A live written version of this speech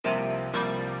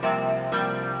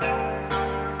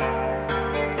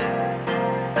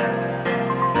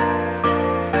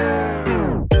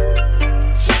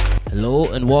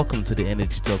and welcome to the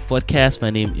Energy Talk podcast. My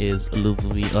name is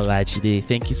Oluvumi Olajide.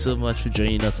 Thank you so much for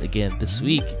joining us again this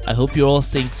week. I hope you're all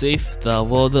staying safe. The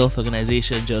World Health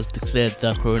Organization just declared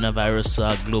the coronavirus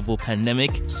a global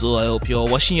pandemic, so I hope you're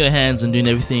washing your hands and doing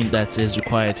everything that is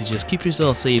required to just keep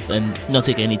yourself safe and not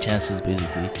take any chances,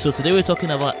 basically. So today we're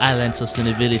talking about island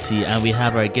sustainability, and we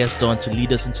have our guest on to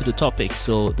lead us into the topic.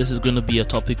 So this is going to be a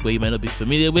topic where you might not be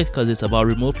familiar with because it's about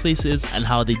remote places and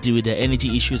how they deal with their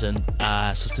energy issues and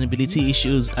sustainability issues,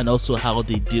 and also how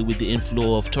they deal with the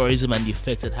inflow of tourism and the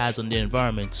effect it has on the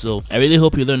environment. So I really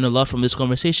hope you learn a lot from this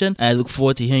conversation, and I look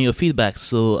forward to hearing your feedback.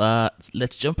 So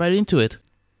let's jump right into it.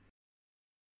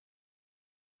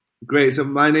 Great. So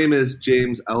my name is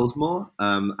James Ellsmoor.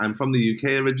 I'm from the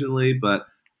UK originally, but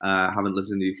haven't lived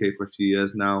in the UK for a few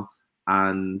years now.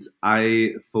 And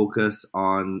I focus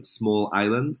on small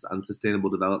islands and sustainable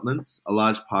development. A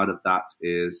large part of that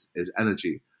is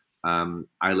energy.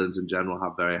 Islands in general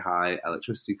have very high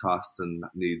electricity costs and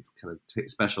need kind of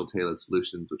special tailored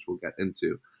solutions, which we'll get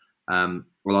into. A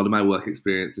lot of my work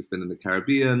experience has been in the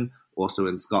Caribbean, also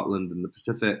in Scotland and the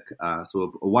Pacific,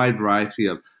 so a wide variety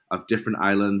of different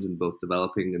islands in both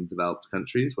developing and developed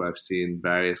countries where I've seen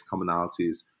various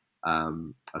commonalities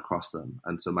across them.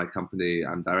 And so my company,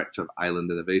 I'm director of Island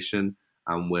Innovating,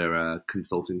 and we're a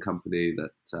consulting company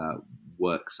that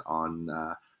works on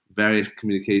various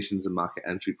communications and market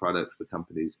entry products for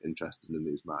companies interested in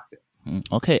these markets.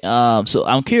 Okay, so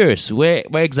I'm curious, where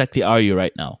exactly are you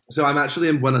right now? So I'm actually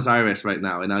in Buenos Aires right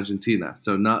now, in Argentina,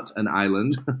 so not an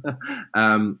island.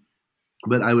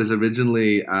 But I was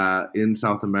originally in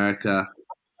South America,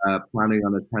 planning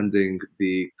on attending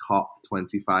the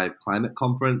COP25 climate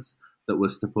conference that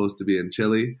was supposed to be in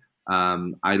Chile.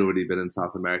 I'd already been in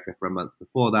South America for a month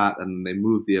before that, and they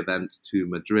moved the event to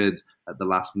Madrid at the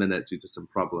last minute due to some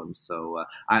problems. So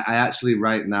I actually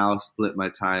right now split my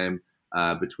time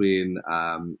between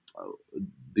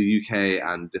the UK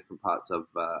and different parts of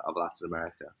Latin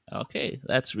America. Okay,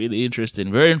 that's really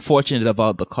interesting. Very unfortunate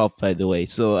about the COP, by the way.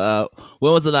 So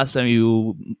when was the last time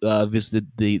you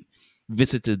visited the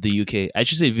UK? I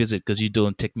should say visit because you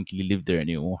don't technically live there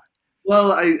anymore.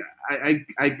 Well,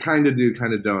 I kind of do,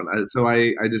 kind of don't. So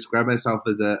I describe myself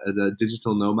as a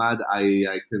digital nomad.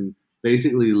 I can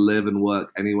basically live and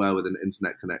work anywhere with an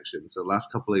internet connection. So the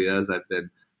last couple of years, I've been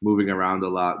moving around a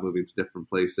lot, moving to different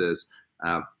places,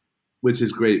 which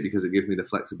is great because it gives me the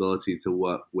flexibility to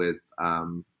work with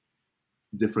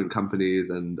different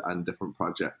companies and different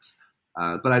projects.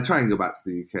 But I try and go back to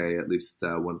the UK at least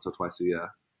once or twice a year.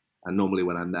 And normally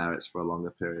when I'm there, it's for a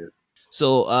longer period.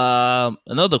 So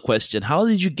another question: how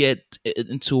did you get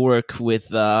into work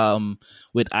with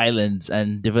islands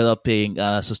and developing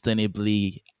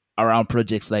sustainably around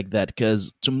projects like that?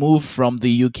 Because to move from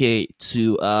the UK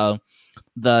to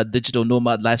the digital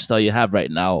nomad lifestyle you have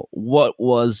right now, what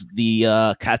was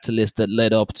the catalyst that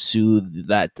led up to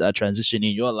that transition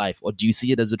in your life? Or do you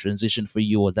see it as a transition for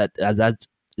you, or is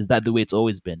that the way it's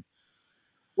always been?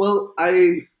 Well,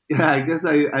 I guess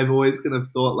I've always kind of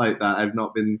thought like that. I've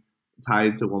not been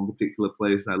tied to one particular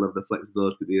place, and I love the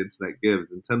flexibility the internet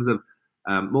gives. In terms of,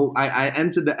 I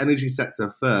entered the energy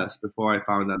sector first before I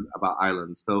found out about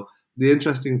islands. So the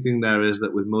interesting thing there is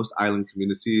that with most island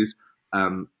communities,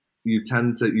 you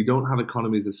don't have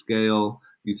economies of scale.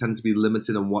 You tend to be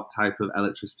limited on what type of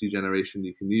electricity generation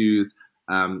you can use.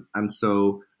 And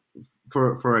so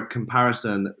for a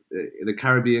comparison, the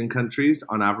Caribbean countries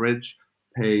on average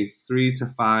pay 3 to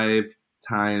 5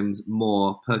 times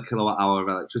more per kilowatt hour of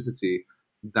electricity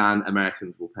than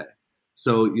Americans will pay.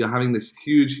 So you're having this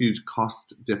huge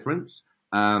cost difference.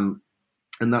 And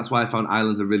that's why I found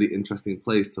islands a really interesting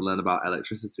place to learn about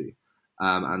electricity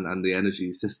and the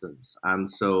energy systems. And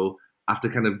so after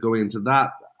kind of going into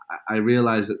that, I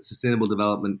realized that sustainable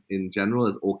development in general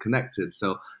is all connected.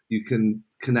 So you can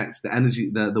connect the energy,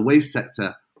 the waste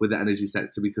sector with the energy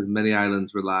sector, because many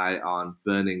islands rely on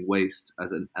burning waste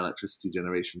as an electricity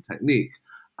generation technique.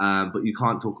 But you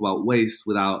can't talk about waste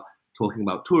without talking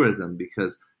about tourism,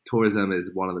 because tourism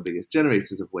is one of the biggest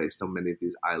generators of waste on many of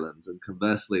these islands. And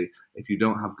conversely, if you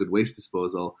don't have good waste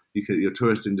disposal, your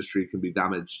tourist industry can be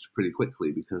damaged pretty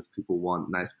quickly because people want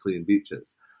nice, clean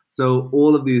beaches. So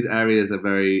all of these areas are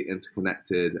very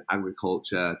interconnected: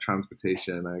 agriculture,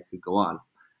 transportation, I could go on.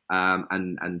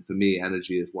 And for me,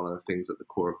 energy is one of the things at the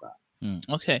core of that.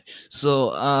 Okay.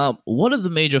 So what are the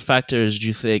major factors do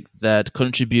you think that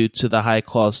contribute to the high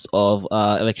cost of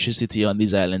electricity on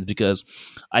these islands? Because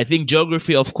I think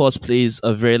geography, of course, plays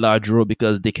a very large role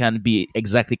because they can be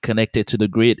exactly connected to the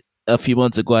grid a few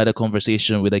months ago, I had a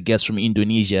conversation with a guest from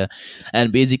Indonesia,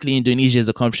 and basically, Indonesia is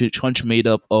a country made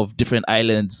up of different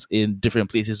islands in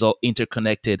different places, all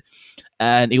interconnected.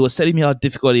 And he was telling me how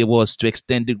difficult it was to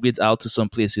extend the grids out to some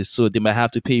places. So they might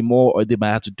have to pay more, or they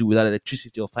might have to do without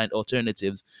electricity or find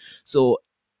alternatives. So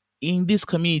in these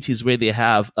communities where they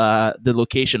have the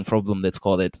location problem, let's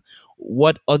call it,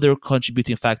 what other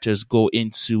contributing factors go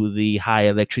into the high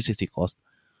electricity cost?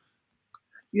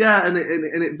 Yeah, and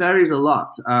it varies a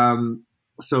lot.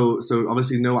 So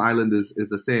obviously no island is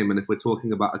the same. And if we're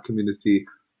talking about a community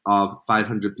of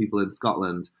 500 people in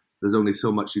Scotland, there's only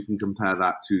so much you can compare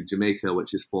that to Jamaica,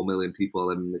 which is 4 million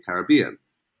people in the Caribbean.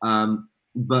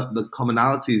 But the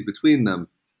commonalities between them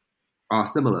are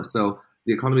similar. So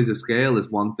the economies of scale is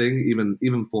one thing.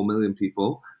 Even 4 million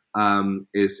people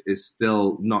is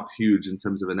still not huge in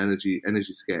terms of an energy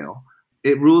scale.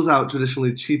 It rules out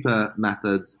traditionally cheaper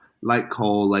methods like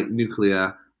coal, like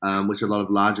nuclear, which a lot of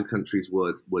larger countries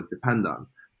would depend on.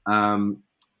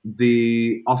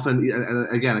 The often,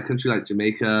 and again, a country like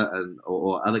Jamaica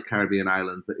or other Caribbean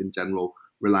islands that in general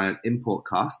rely on import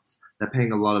costs, they're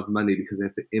paying a lot of money because they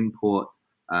have to import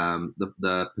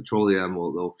the petroleum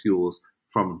or fuels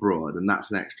from abroad, and that's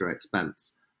an extra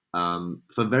expense.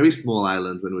 For very small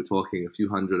islands, when we're talking a few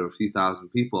hundred or a few thousand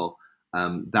people,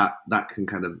 that can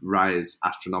kind of rise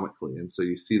astronomically. And so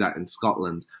you see that in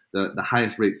Scotland, the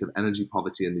highest rates of energy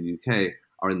poverty in the UK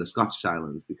are in the Scottish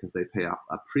Islands because they pay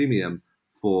a premium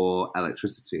for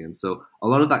electricity. And so a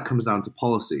lot of that comes down to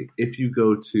policy. If you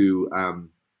go to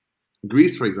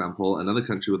Greece, for example, another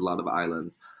country with a lot of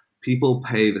islands, people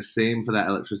pay the same for their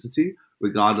electricity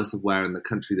regardless of where in the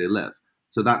country they live.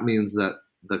 So that means that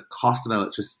the cost of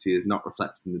electricity is not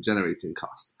reflected in the generating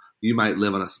cost. You might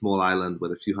live on a small island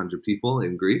with a few hundred people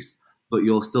in Greece, but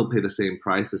you'll still pay the same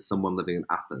price as someone living in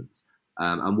Athens.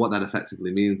 And what that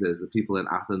effectively means is the people in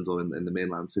Athens or in the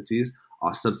mainland cities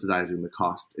are subsidizing the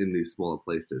cost in these smaller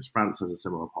places. France has a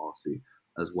similar policy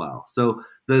as well. So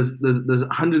there's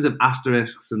hundreds of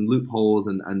asterisks and loopholes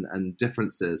and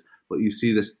differences, but you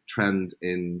see this trend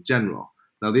in general.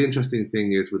 Now, the interesting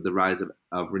thing is with the rise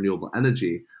of renewable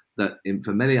energy, that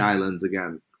for many islands,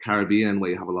 again, Caribbean,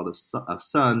 where you have a lot of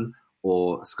sun,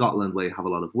 or Scotland, where you have a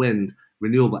lot of wind,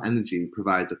 renewable energy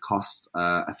provides a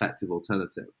cost-effective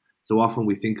alternative. So often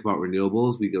we think about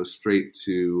renewables, we go straight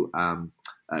to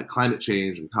climate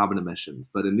change and carbon emissions.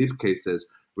 But in these cases,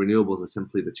 renewables are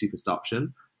simply the cheapest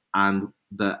option. And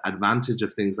the advantage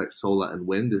of things like solar and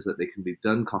wind is that they can be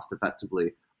done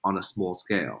cost-effectively on a small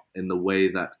scale in the way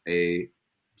that a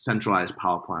centralized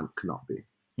power plant cannot be.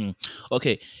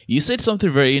 Okay, you said something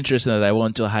very interesting that I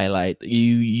want to highlight.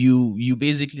 You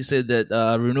basically said that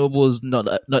renewables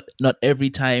not every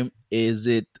time is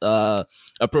it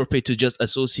appropriate to just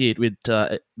associate with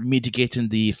mitigating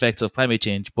the effects of climate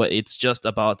change, but it's just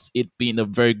about it being a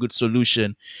very good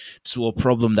solution to a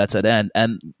problem that's at hand.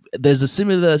 And there's a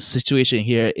similar situation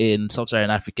here in sub-Saharan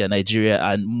Africa, Nigeria,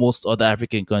 and most other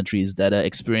African countries that are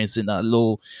experiencing a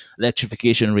low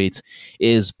electrification rates.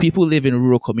 Is people live in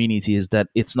rural communities that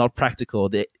it's not practical,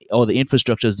 or the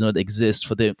infrastructure does not exist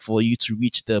for you to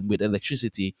reach them with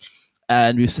electricity.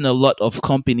 And we've seen a lot of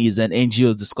companies and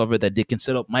NGOs discover that they can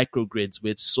set up microgrids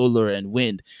with solar and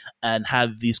wind and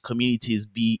have these communities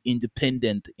be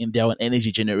independent in their own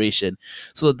energy generation.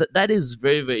 So that is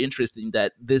very, very interesting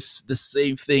that the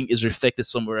same thing is reflected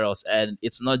somewhere else. And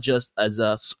it's not just as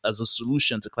a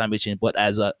solution to climate change, but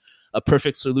as a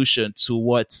perfect solution to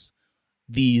what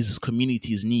these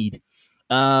communities need.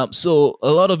 So a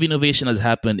lot of innovation has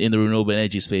happened in the renewable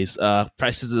energy space.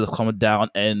 Prices have come down,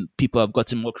 and people have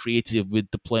gotten more creative with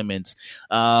deployments.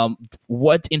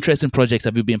 What interesting projects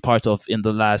have you been part of in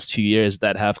the last few years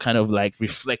that have kind of like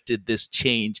reflected this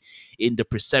change in the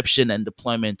perception and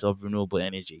deployment of renewable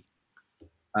energy?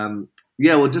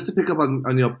 Yeah, well, just to pick up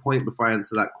on your point before I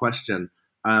answer that question,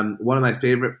 one of my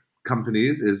favorite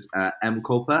companies is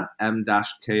M-Kopa,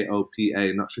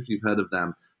 M-Kopa. Not sure if you've heard of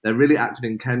them. They're really active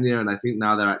in Kenya, and I think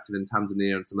now they're active in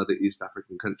Tanzania and some other East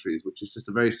African countries, which is just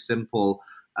a very simple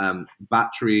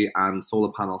battery and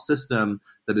solar panel system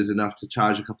that is enough to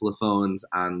charge a couple of phones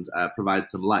and provide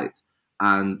some light.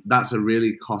 And that's a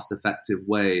really cost-effective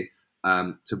way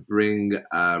to bring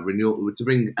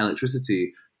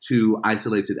electricity to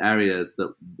isolated areas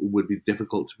that would be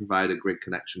difficult to provide a grid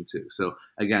connection to. So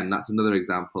again, that's another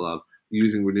example of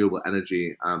using renewable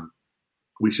energy.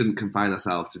 We shouldn't confine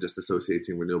ourselves to just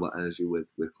associating renewable energy with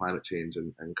climate change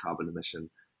and carbon emission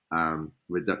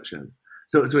reduction.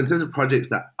 So in terms of projects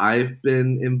that I've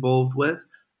been involved with,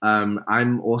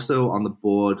 I'm also on the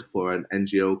board for an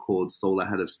NGO called Solar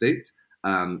Head of State,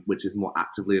 which is more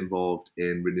actively involved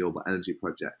in renewable energy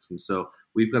projects. And so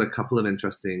we've got a couple of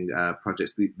interesting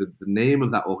projects. The name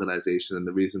of that organization and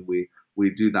the reason we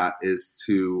do that is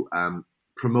to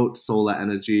promote solar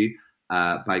energy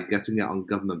by getting it on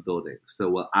government buildings. So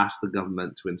we'll ask the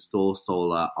government to install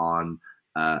solar on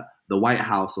the White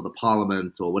House or the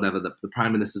Parliament or whatever the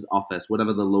Prime Minister's office,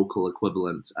 whatever the local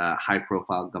equivalent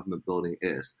high-profile government building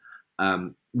is.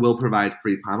 We'll provide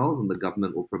free panels, and the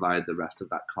government will provide the rest of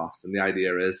that cost. And the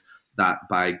idea is that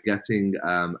by getting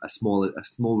a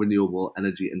small renewable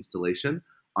energy installation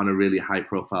on a really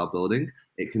high-profile building,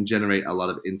 it can generate a lot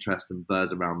of interest and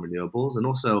buzz around renewables, and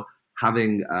also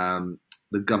having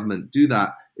the government do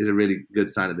that is a really good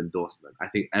sign of endorsement. I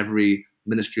think every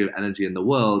Ministry of Energy in the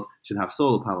world should have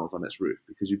solar panels on its roof,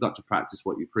 because you've got to practice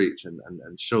what you preach and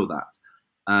show that.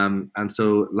 And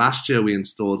so last year we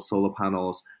installed solar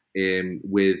panels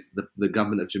with the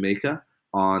government of Jamaica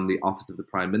on the office of the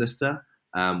Prime Minister.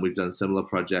 We've done similar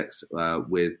projects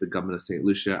with the government of St.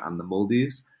 Lucia and the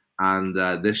Maldives. And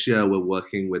this year we're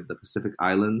working with the Pacific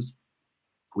Islands.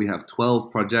 We have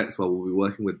 12 projects where we'll be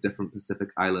working with different Pacific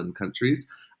Island countries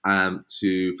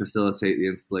to facilitate the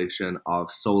installation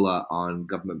of solar on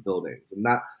government buildings. And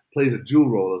that plays a dual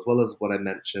role, as well as what I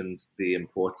mentioned, the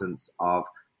importance of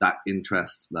that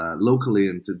interest locally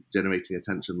into generating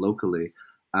attention locally.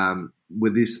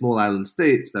 With these small island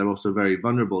states, they're also very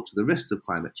vulnerable to the risks of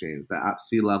climate change. They're at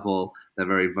sea level, they're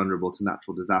very vulnerable to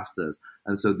natural disasters.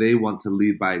 And so they want to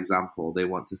lead by example. They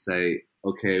want to say,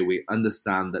 okay, we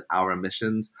understand that our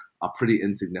emissions are pretty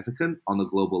insignificant on the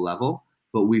global level,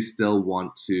 but we still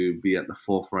want to be at the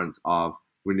forefront of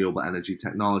renewable energy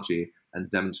technology and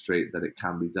demonstrate that it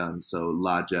can be done. So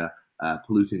larger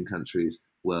polluting countries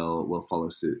will follow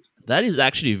suit. That is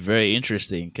actually very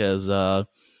interesting, because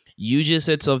you just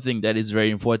said something that is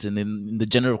very important in the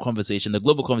general conversation, the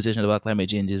global conversation about climate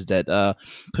change, is that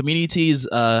communities,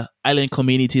 island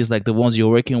communities like the ones you're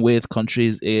working with,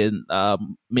 countries in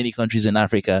many countries in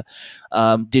Africa,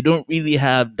 they don't really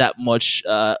have that much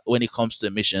when it comes to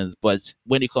emissions, but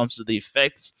when it comes to the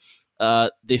effects,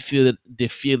 they feel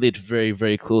it very,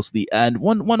 very closely. And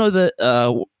one other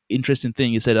interesting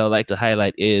thing you said I'd like to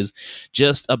highlight is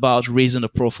just about raising the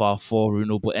profile for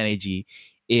renewable energy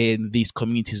in these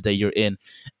communities that you're in.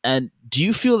 And do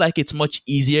you feel like it's much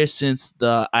easier, since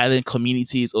the island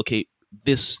communities, okay,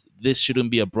 this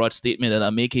shouldn't be a broad statement that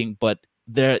I'm making, but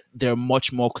they're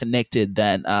much more connected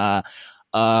than a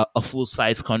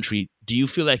full-size country. Do you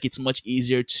feel like it's much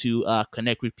easier to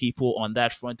connect with people on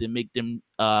that front and make them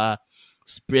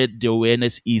spread the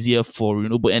awareness easier for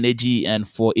renewable energy and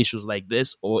for issues like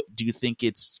this? Or do you think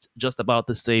it's just about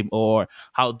the same? Or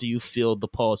how do you feel the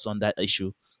pulse on that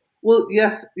issue? Well,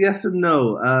 yes and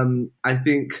no. I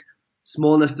think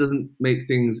smallness doesn't make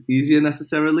things easier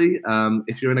necessarily.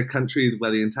 If you're in a country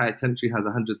where the entire country has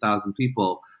 100,000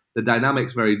 people, the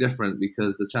dynamic's very different,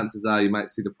 because the chances are you might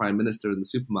see the Prime Minister in the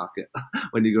supermarket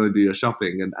when you go and do your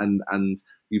shopping, and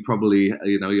you probably,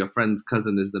 your friend's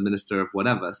cousin is the minister of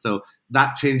whatever. So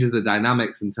that changes the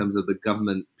dynamics in terms of the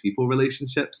government-people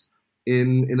relationships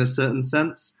in a certain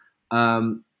sense.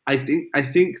 I think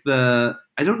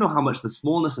I don't know how much the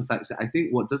smallness affects it. I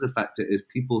think what does affect it is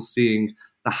people seeing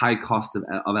the high cost of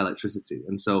electricity.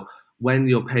 And so when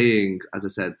you're paying, as I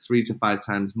said, 3 to 5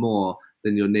 times more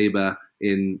than your neighbor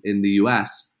in the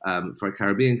US for a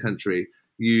Caribbean country,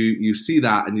 you see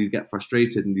that and you get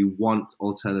frustrated and you want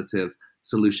alternative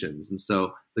solutions. And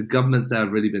so the governments there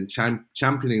have really been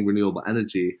championing renewable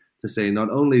energy to say not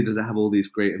only does it have all these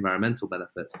great environmental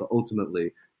benefits, but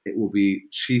ultimately it will be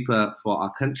cheaper for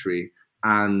our country.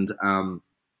 And a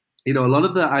lot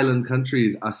of the island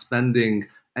countries are spending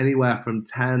anywhere from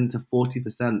 10 to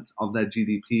 40% of their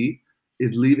GDP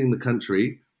is leaving the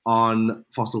country on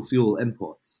fossil fuel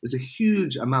imports. It's a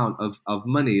huge amount of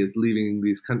money is leaving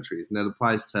these countries, and it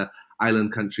applies to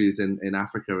island countries in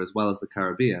Africa as well as the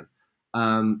Caribbean.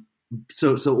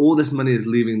 So all this money is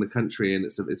leaving the country, and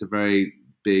it's a very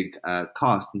big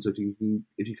cost. And so if you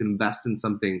can invest in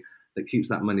something that keeps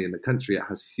that money in the country, it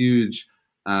has huge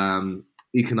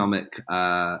economic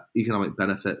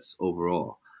benefits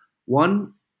overall.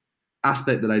 One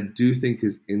aspect that I do think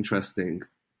is interesting,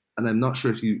 and I'm not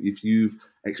sure if you've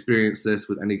experienced this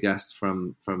with any guests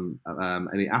from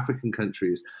any African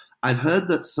countries, I've heard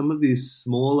that some of these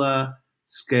smaller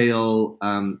scale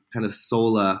kind of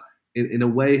solar in a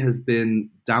way has been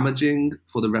damaging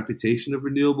for the reputation of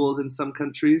renewables in some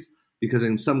countries, because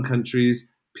in some countries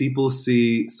people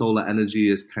see solar energy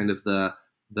as kind of the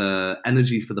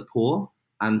energy for the poor,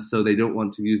 and so they don't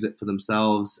want to use it for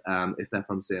themselves if they're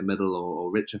from, say, a middle or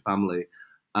richer family.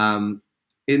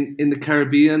 In the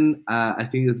Caribbean, I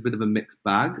think it's a bit of a mixed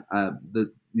bag.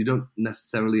 That you don't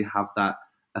necessarily have that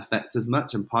affect as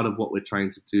much. And part of what we're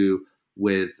trying to do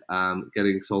with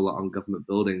getting solar on government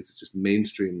buildings is just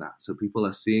mainstream that, so people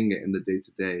are seeing it in the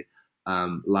day-to-day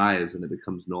lives, and it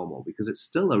becomes normal, because it's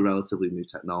still a relatively new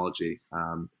technology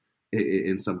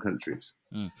in some countries.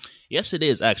 Yes, it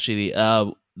is actually.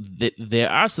 There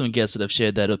are some guests that have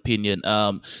shared that opinion.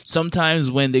 Sometimes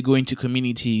when they go into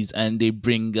communities and they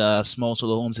bring small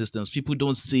solar home systems, people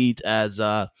don't see it as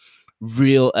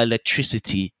real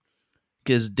electricity,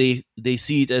 because they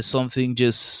see it as something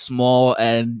just small,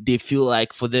 and they feel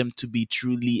like for them to be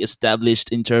truly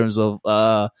established in terms of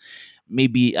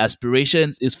maybe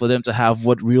aspirations is for them to have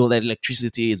what real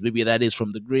electricity is. Maybe that is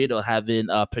from the grid, or having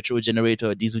a petrol generator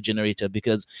or diesel generator,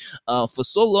 because for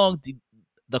so long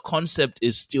the concept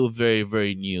is still very,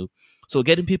 very new. So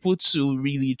getting people to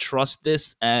really trust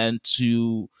this and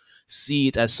to see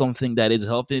it as something that is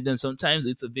helping them, sometimes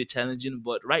it's a bit challenging.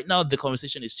 But right now the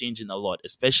conversation is changing a lot,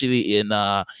 especially in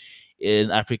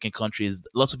African countries.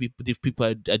 Lots of people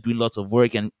are doing lots of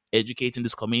work and educating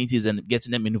these communities and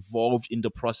getting them involved in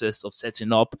the process of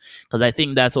setting up. Because I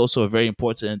think that's also a very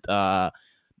important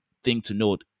thing to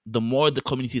note. The more the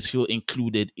communities feel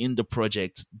included in the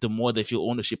project, the more they feel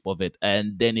ownership of it,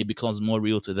 and then it becomes more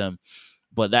real to them.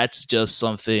 But that's just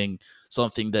something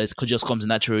that just comes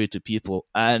naturally to people.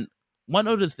 And one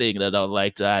other thing that I'd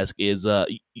like to ask is,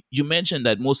 you mentioned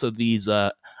that most of these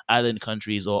island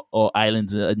countries, or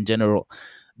islands in general,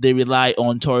 they rely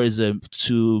on tourism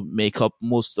to make up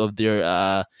most of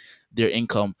their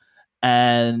income.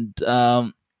 And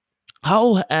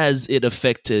how has it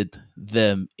affected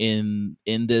them in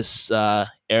this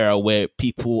era where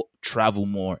people travel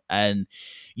more? And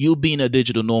you being a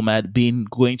digital nomad, being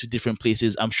going to different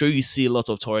places, I'm sure you see a lot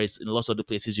of tourists in lots of the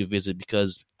places you visit,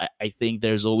 because I think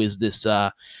there's always this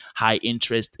high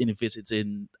interest in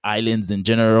visiting islands in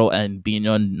general and being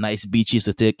on nice beaches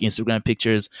to take Instagram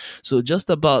pictures. So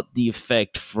just about the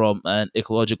effect from an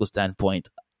ecological standpoint,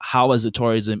 how has the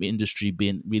tourism industry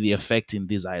been really affecting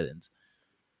these islands?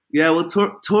 Yeah, well,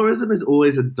 tourism is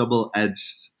always a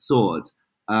double-edged sword.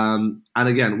 And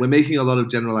again, we're making a lot of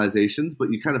generalizations, but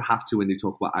you kind of have to when you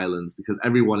talk about islands, because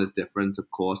everyone is different,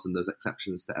 of course, and there's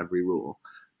exceptions to every rule.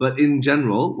 But in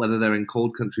general, whether they're in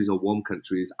cold countries or warm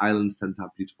countries, islands tend to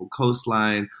have beautiful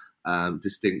coastline,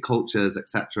 distinct cultures,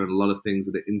 etc., and a lot of things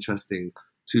that are interesting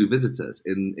to visitors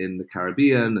in the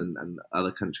Caribbean and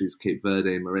other countries, Cape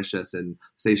Verde, Mauritius, and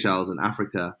Seychelles, and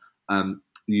Africa.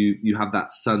 You have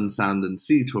that sun, sand, and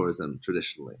sea tourism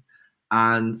traditionally.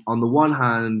 And on the one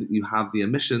hand, you have the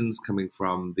emissions coming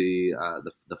from the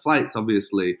flights,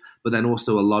 obviously, but then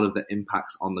also a lot of the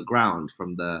impacts on the ground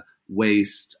from the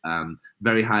waste,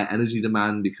 very high energy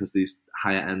demand, because these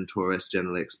higher end tourists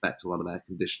generally expect a lot of air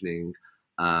conditioning,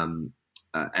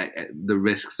 the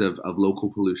risks of local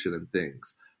pollution and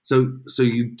things. So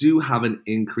you do have an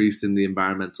increase in the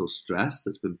environmental stress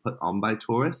that's been put on by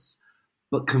tourists.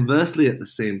 But conversely, at the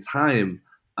same time,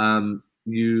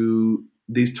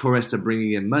 these tourists are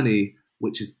bringing in money,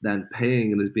 which is then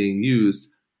paying and is being used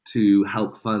to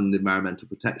help fund environmental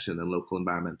protection and local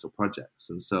environmental projects.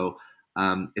 And so,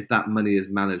 if that money is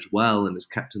managed well and is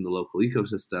kept in the local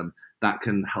ecosystem, that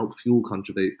can help fuel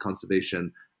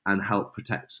conservation and help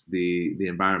protect the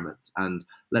environment. And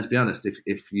let's be honest,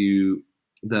 if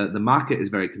the market is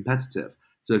very competitive.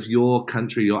 So if your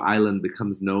country, your island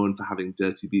becomes known for having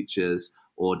dirty beaches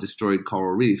or destroyed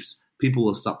coral reefs, people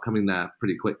will stop coming there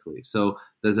pretty quickly. So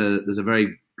there's a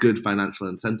very good financial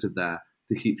incentive there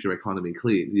to keep your economy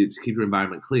clean, to keep your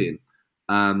environment clean.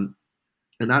 And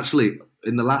actually,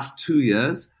 in the last 2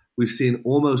 years, we've seen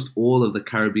almost all of the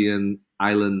Caribbean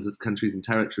islands, countries, and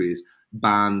territories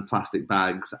ban plastic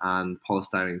bags and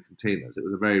polystyrene containers. It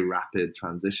was a very rapid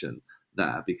transition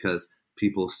there, because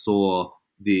people saw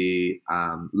the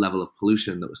level of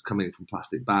pollution that was coming from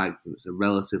plastic bags, and it's a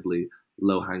relatively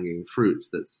low-hanging fruit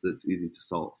that's easy to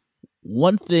solve.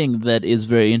 One thing that is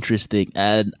very interesting,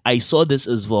 and I saw this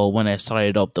as well when I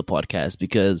started up the podcast,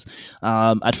 because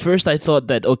at first I thought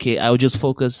that, okay, I would just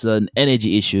focus on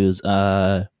energy issues,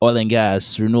 oil and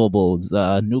gas, renewables,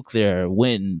 nuclear,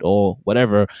 wind, or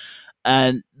whatever.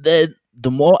 And then the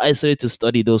more I started to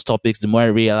study those topics, the more I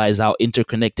realized how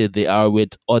interconnected they are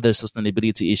with other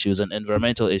sustainability issues and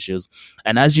environmental issues.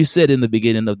 And as you said in the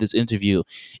beginning of this interview,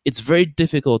 it's very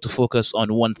difficult to focus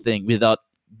on one thing without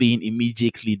being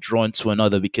immediately drawn to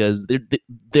another, because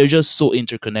they're just so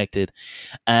interconnected.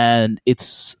 And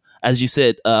it's, as you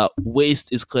said,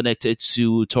 waste is connected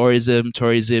to tourism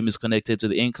is connected to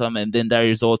the income, and then that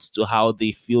results to how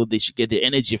they feel they should get their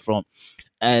energy from.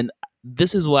 And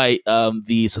this is why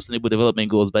the Sustainable Development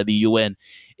Goals by the UN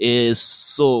is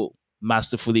so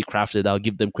masterfully crafted. I'll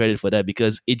give them credit for that,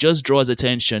 because it just draws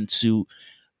attention to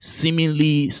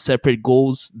seemingly separate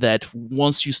goals that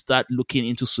once you start looking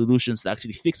into solutions to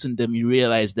actually fixing them, you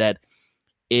realize that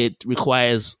it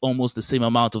requires almost the same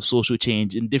amount of social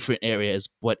change in different areas,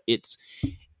 but it's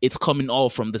coming all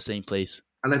from the same place.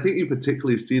 And I think you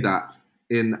particularly see that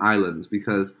in islands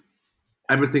because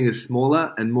everything is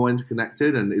smaller and more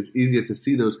interconnected, and it's easier to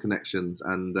see those connections.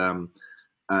 And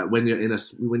when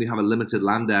you have a limited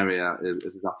land area,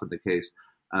 as is often the case,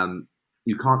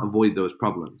 you can't avoid those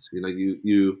problems.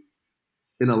 You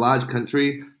in a large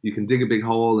country, you can dig a big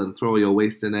hole and throw your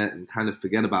waste in it and kind of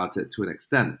forget about it to an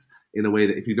extent, in a way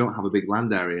that if you don't have a big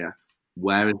land area,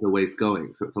 where is the waste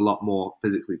going? So it's a lot more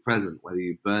physically present, whether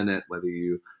you burn it, whether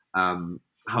you,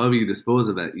 however you dispose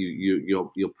of it,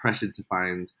 you're pressured to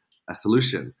find a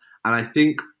solution. And I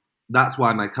think that's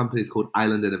why my company is called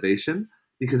Island Innovation,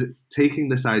 because it's taking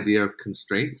this idea of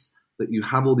constraints, that you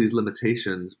have all these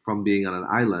limitations from being on an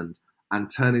island, and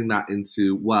turning that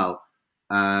into,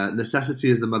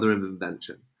 necessity is the mother of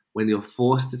invention. When you're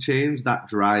forced to change, that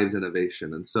drives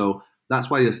innovation. And so that's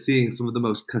why you're seeing some of the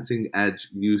most cutting edge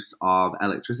use of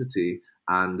electricity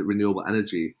and renewable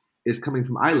energy is coming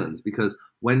from islands, because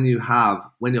when you're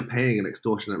paying an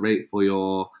extortionate rate for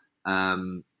your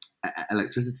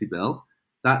electricity bill,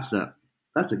 that's a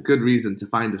good reason to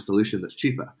find a solution that's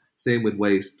cheaper. Same with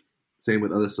waste, same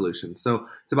with other solutions. So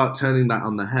it's about turning that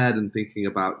on the head and thinking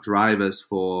about drivers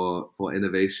for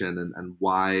innovation, and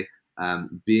why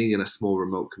being in a small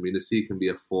remote community can be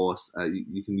a force.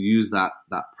 You can use that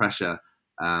pressure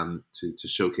to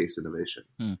showcase innovation.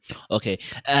 Okay.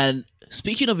 And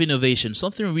speaking of innovation,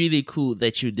 something really cool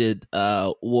that you did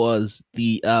was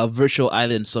the Virtual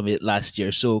Island Summit last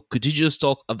year. So could you just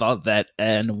talk about that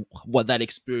and what that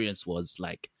experience was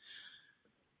like?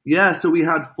 Yeah, so we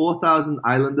had 4,000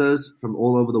 islanders from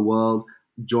all over the world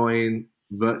join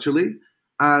virtually.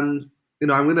 And,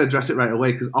 I'm going to address it right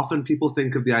away, because often people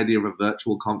think of the idea of a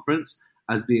virtual conference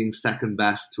as being second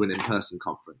best to an in-person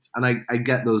conference. And I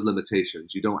get those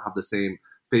limitations. You don't have the same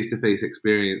face-to-face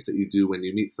experience that you do when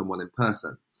you meet someone in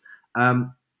person.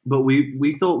 But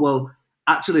we thought, well,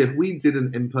 actually, if we did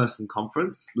an in-person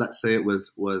conference, let's say it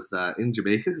was in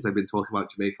Jamaica, because I've been talking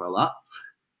about Jamaica a lot,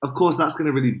 of course, that's going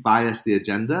to really bias the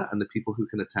agenda and the people who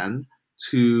can attend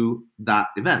to that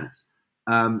event.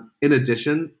 In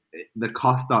addition, the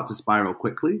costs start to spiral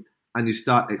quickly, and you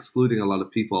start excluding a lot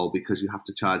of people because you have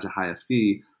to charge a higher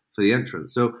fee for the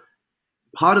entrance. So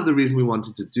part of the reason we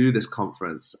wanted to do this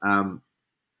conference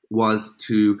was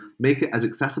to make it as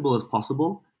accessible as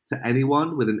possible to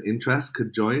anyone with an interest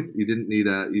could join. You didn't need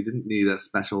a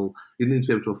special, you didn't need to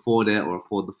be able to afford it or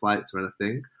afford the flights or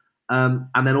anything.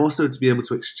 And then also to be able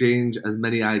to exchange as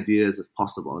many ideas as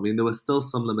possible. I mean, there were still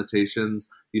some limitations.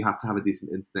 You have to have a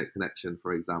decent internet connection,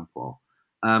 for example.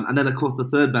 And then, of course, the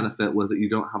third benefit was that you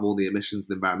don't have all the emissions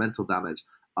and environmental damage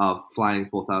of flying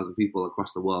 4,000 people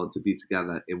across the world to be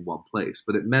together in one place.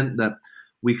 But it meant that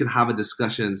we could have a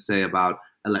discussion, say, about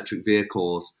electric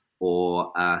vehicles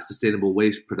or sustainable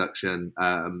waste production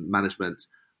management,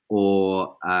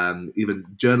 or even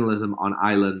journalism on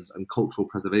islands and cultural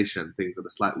preservation, things that are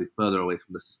slightly further away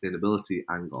from the sustainability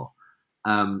angle.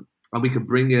 And we could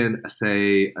bring in,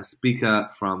 say, a speaker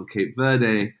from Cape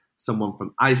Verde, someone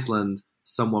from Iceland,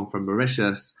 someone from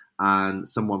Mauritius, and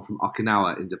someone from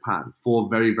Okinawa in Japan. 4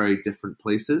 very, very different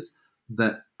places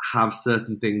that have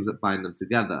certain things that bind them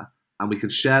together. And we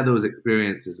could share those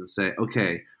experiences and say,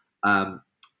 okay,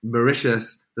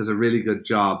 Mauritius does a really good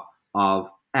job of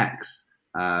X.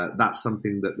 That's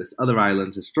something that this other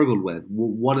island has struggled with.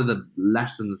 What are the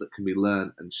lessons that can be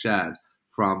learned and shared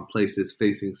from places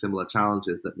facing similar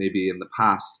challenges that maybe in the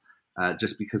past,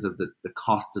 just because of the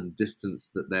cost and distance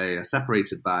that they are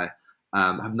separated by,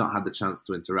 have not had the chance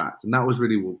to interact? And that was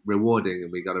really rewarding,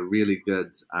 and we got a really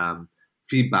good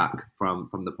feedback from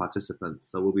the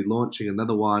participants. So we'll be launching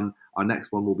another one. Our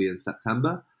next one will be in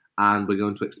September, and we're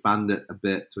going to expand it a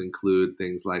bit to include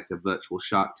things like a virtual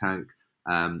Shark Tank,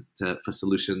 for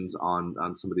solutions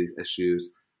on some of these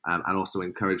issues, and also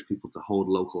encourage people to hold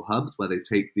local hubs where they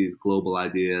take these global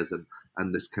ideas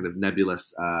and this kind of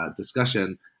nebulous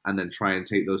discussion, and then try and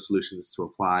take those solutions to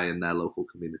apply in their local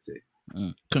community.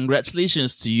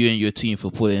 Congratulations to you and your team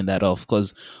for pulling that off,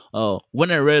 because when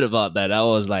I read about that, I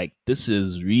was like, this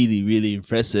is really, really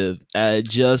impressive.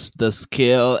 Just the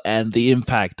scale and the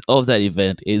impact of that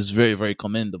event is very, very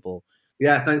commendable.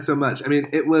 Yeah, thanks so much. I mean,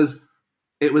 it was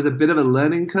a bit of a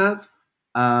learning curve,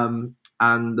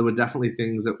 and there were definitely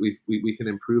things that we can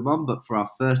improve on. But for our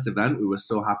first event, we were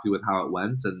so happy with how it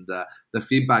went, and the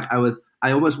feedback.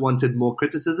 I almost wanted more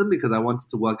criticism because I wanted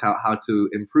to work out how to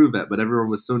improve it. But everyone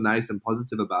was so nice and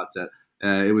positive about it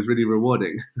it was really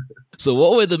rewarding. So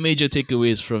what were the major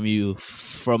takeaways from you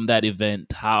from that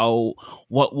event?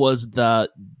 What was the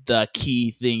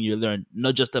key thing you learned,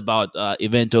 not just about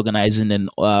event organizing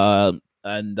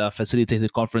and facilitating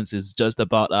conferences, just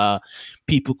about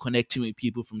people connecting with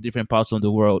people from different parts of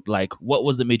the world? Like, what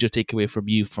was the major takeaway from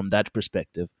you from that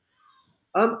perspective?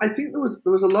 I think there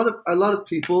was a lot of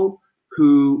people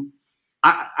who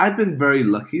I've been very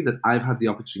lucky that I've had the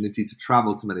opportunity to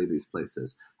travel to many of these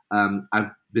places.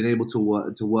 I've been able to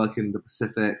work in the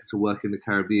Pacific, to work in the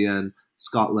Caribbean,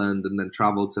 Scotland, and then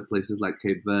travel to places like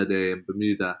Cape Verde and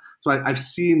Bermuda. So I've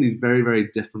seen these very, very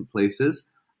different places,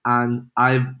 and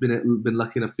I've been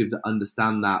lucky enough to be able to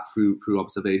understand that through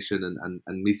observation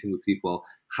and meeting with people,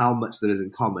 how much there is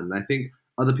in common. And I think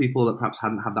other people that perhaps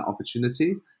hadn't had that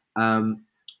opportunity, um,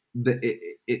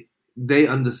 they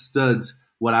understood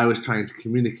what I was trying to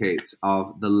communicate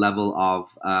of the level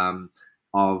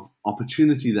of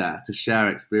opportunity there to share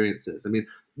experiences. I mean,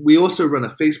 we also run a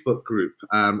Facebook group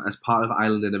as part of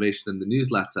Island Innovation in the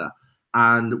newsletter,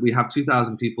 and we have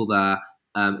 2,000 people there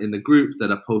in the group that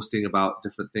are posting about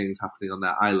different things happening on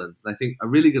their islands. And I think a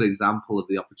really good example of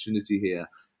the opportunity here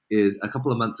is a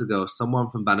couple of months ago, someone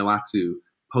from Vanuatu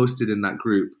posted in that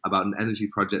group about an energy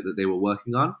project that they were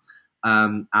working on,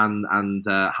 and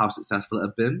how successful it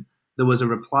had been. There was a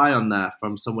reply on there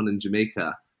from someone in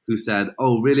Jamaica who said,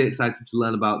 "Oh, really excited to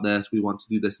learn about this. We want to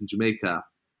do this in Jamaica."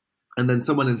 And then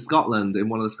someone in Scotland, in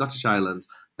one of the Scottish islands,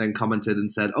 then commented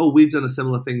and said, "Oh, we've done a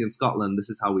similar thing in Scotland. This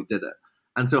is how we did it."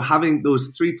 And so having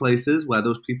those three places where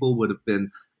those people would have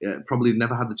been probably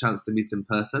never had the chance to meet in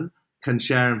person can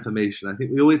share information. I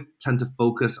think we always tend to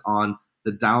focus on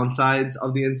the downsides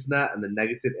of the internet and the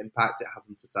negative impact it has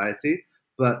on society.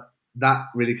 But that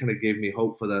really kind of gave me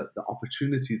hope for the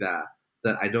opportunity there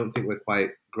that I don't think we're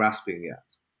quite grasping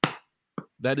yet.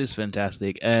 That is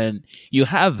fantastic. And you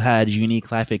have had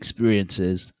unique life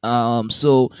experiences.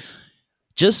 So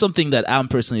just something that I'm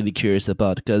personally curious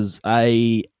about, because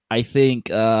I think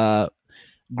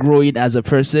growing as a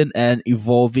person and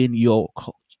evolving your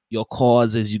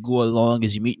cause as you go along,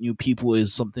 as you meet new people,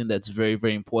 is something that's very,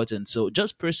 very important. So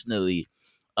just personally,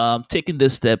 taking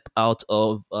this step out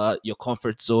of your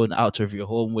comfort zone, out of your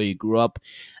home where you grew up,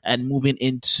 and moving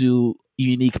into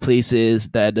unique places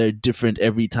that are different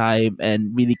every time,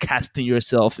 and really casting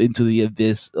yourself into the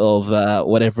abyss of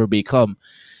whatever may come.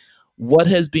 What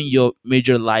has been your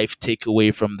major life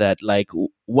takeaway from that? Like,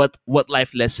 what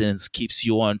life lessons keeps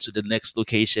you on to the next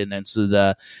location and to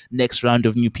the next round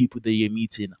of new people that you're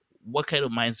meeting? What kind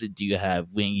of mindset do you have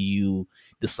when you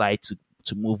decide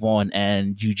to move on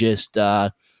and you just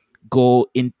go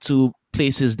into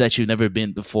places that you've never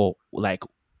been before? Like,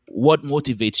 what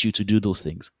motivates you to do those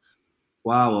things?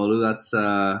 Wow, Olu, that's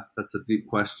a deep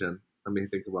question. Let me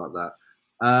think about that.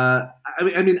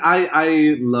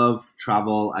 I love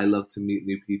travel. I love to meet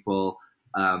new people.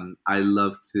 I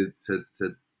love to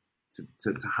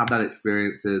have that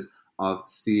experiences of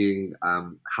seeing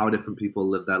how different people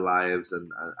live their lives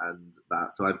and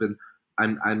that. So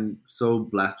I'm so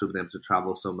blessed to have been able to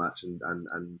travel so much and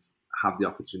have the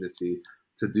opportunity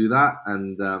to do that.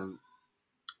 And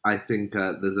I think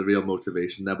there's a real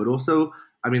motivation there, but also,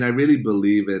 I mean, I really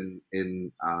believe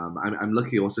I'm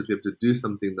lucky also to be able to do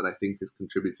something that I think is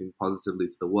contributing positively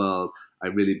to the world. I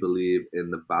really believe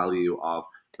in the value of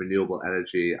renewable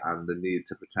energy and the need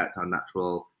to protect our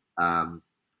natural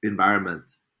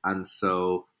environment. And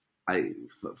so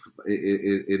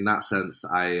in that sense,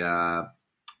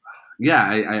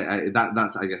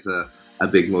 that's, I guess, a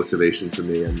big motivation for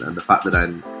me. And the fact that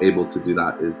I'm able to do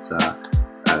that is,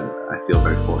 I feel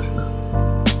very fortunate.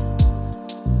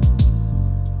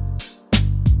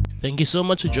 Thank you so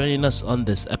much for joining us on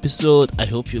this episode. I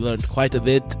hope you learned quite a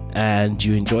bit and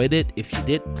you enjoyed it. If you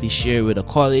did, please share it with a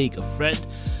colleague, a friend.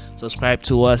 Subscribe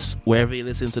to us wherever you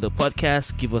listen to the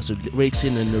podcast. Give us a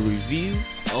rating and a review.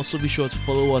 Also, be sure to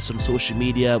follow us on social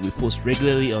media. We post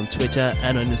regularly on Twitter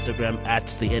and on Instagram at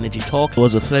The Energy Talk. It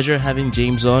was a pleasure having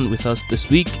James on with us this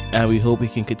week, and we hope we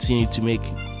can continue to make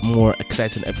more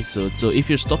exciting episodes. So if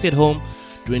you're stuck at home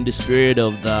during this period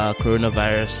of the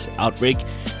coronavirus outbreak,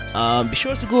 be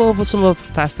sure to go over some of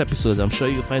past episodes. I'm sure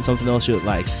you'll find something else you'd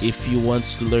like. If you want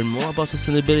to learn more about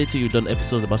sustainability, we've done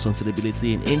episodes about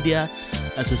sustainability in India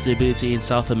and sustainability in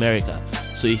South America.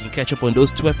 So you can catch up on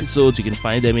those two episodes. You can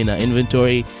find them in our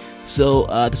inventory. So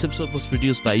this episode was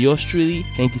produced by yours truly.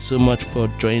 Thank you so much for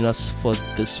joining us for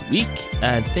this week.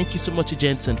 And thank you so much to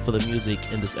Jensen for the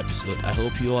music in this episode. I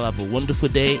hope you all have a wonderful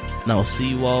day, and I'll see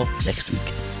you all next week.